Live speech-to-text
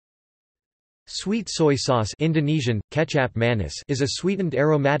Sweet soy sauce Indonesian, kecap manis is a sweetened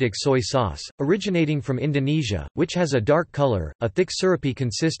aromatic soy sauce, originating from Indonesia, which has a dark color, a thick syrupy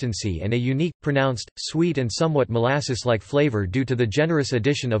consistency and a unique, pronounced, sweet and somewhat molasses-like flavor due to the generous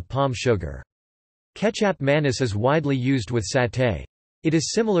addition of palm sugar. Kecap manis is widely used with satay. It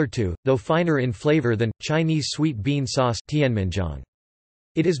is similar to, though finer in flavor than, Chinese sweet bean sauce tianmenjang.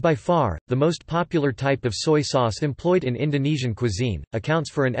 It is by far, the most popular type of soy sauce employed in Indonesian cuisine, accounts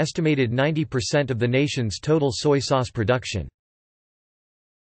for an estimated 90% of the nation's total soy sauce production.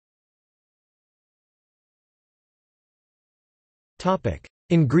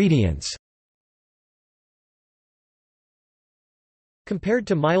 Ingredients. Compared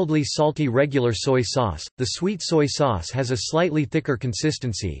to mildly salty regular soy sauce, the sweet soy sauce has a slightly thicker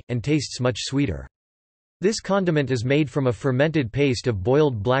consistency, and tastes much sweeter. This condiment is made from a fermented paste of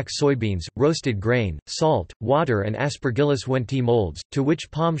boiled black soybeans, roasted grain, salt, water and Aspergillus wenti molds, to which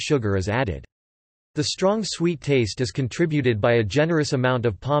palm sugar is added. The strong sweet taste is contributed by a generous amount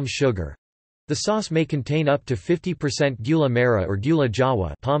of palm sugar. The sauce may contain up to 50% gula merah or gula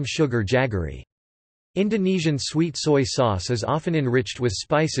jawa, palm sugar jaggery. Indonesian sweet soy sauce is often enriched with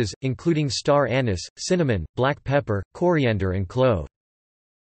spices, including star anise, cinnamon, black pepper, coriander and clove.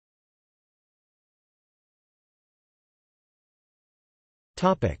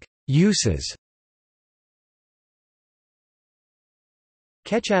 Uses.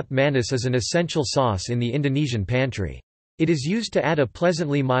 Kecap manis is an essential sauce in the Indonesian pantry. It is used to add a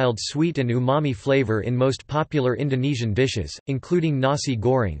pleasantly mild sweet and umami flavor in most popular Indonesian dishes, including nasi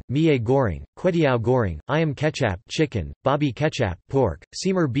goreng, mie goreng, kwetiau goreng, ayam kecap chicken, babi kecap pork,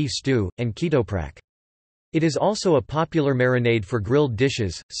 simmer beef stew, and ketoprak. It is also a popular marinade for grilled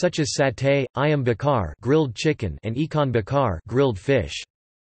dishes, such as satay, ayam bakar grilled chicken, and ikan bakar grilled fish.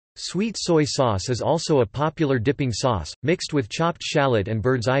 Sweet soy sauce is also a popular dipping sauce, mixed with chopped shallot and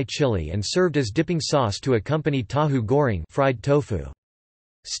bird's eye chili and served as dipping sauce to accompany tahu goreng fried tofu.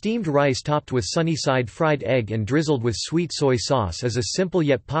 Steamed rice topped with sunny-side fried egg and drizzled with sweet soy sauce is a simple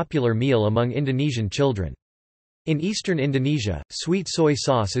yet popular meal among Indonesian children. In eastern Indonesia, sweet soy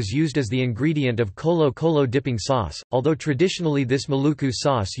sauce is used as the ingredient of kolo-kolo dipping sauce, although traditionally this Maluku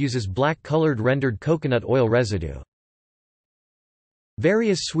sauce uses black-colored rendered coconut oil residue.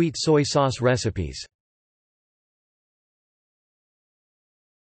 Various sweet soy sauce recipes.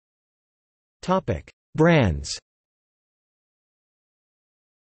 Brands.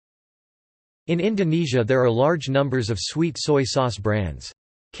 In Indonesia there are large numbers of sweet soy sauce brands.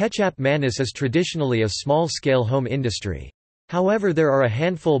 Kecap manis is traditionally a small-scale home industry. However, there are a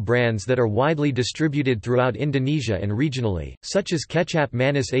handful brands that are widely distributed throughout Indonesia and regionally, such as Kecap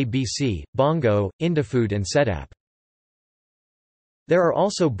manis ABC, Bongo, Indofood and Sedap. There are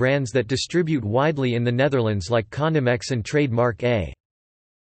also brands that distribute widely in the Netherlands like Condimex and Trademark A.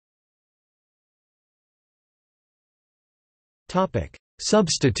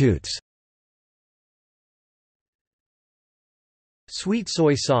 Substitutes. Sweet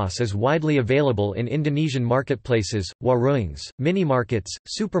soy sauce is widely available in Indonesian marketplaces, warungs, mini-markets,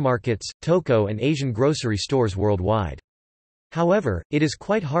 supermarkets, toko and Asian grocery stores worldwide. However, it is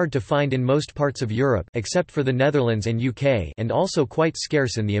quite hard to find in most parts of Europe except for the Netherlands and UK and also quite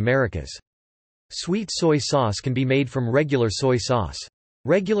scarce in the Americas. Sweet soy sauce can be made from regular soy sauce.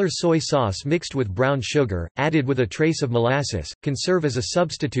 Regular soy sauce mixed with brown sugar, added with a trace of molasses, can serve as a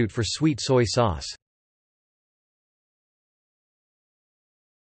substitute for sweet soy sauce.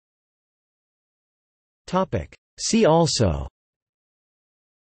 See also: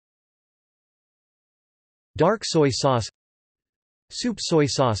 dark soy sauce, soup soy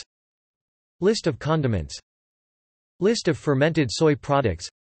sauce, list of condiments, list of fermented soy products,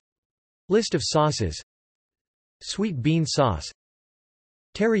 list of sauces, sweet bean sauce,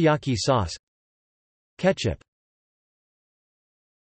 teriyaki sauce, ketchup.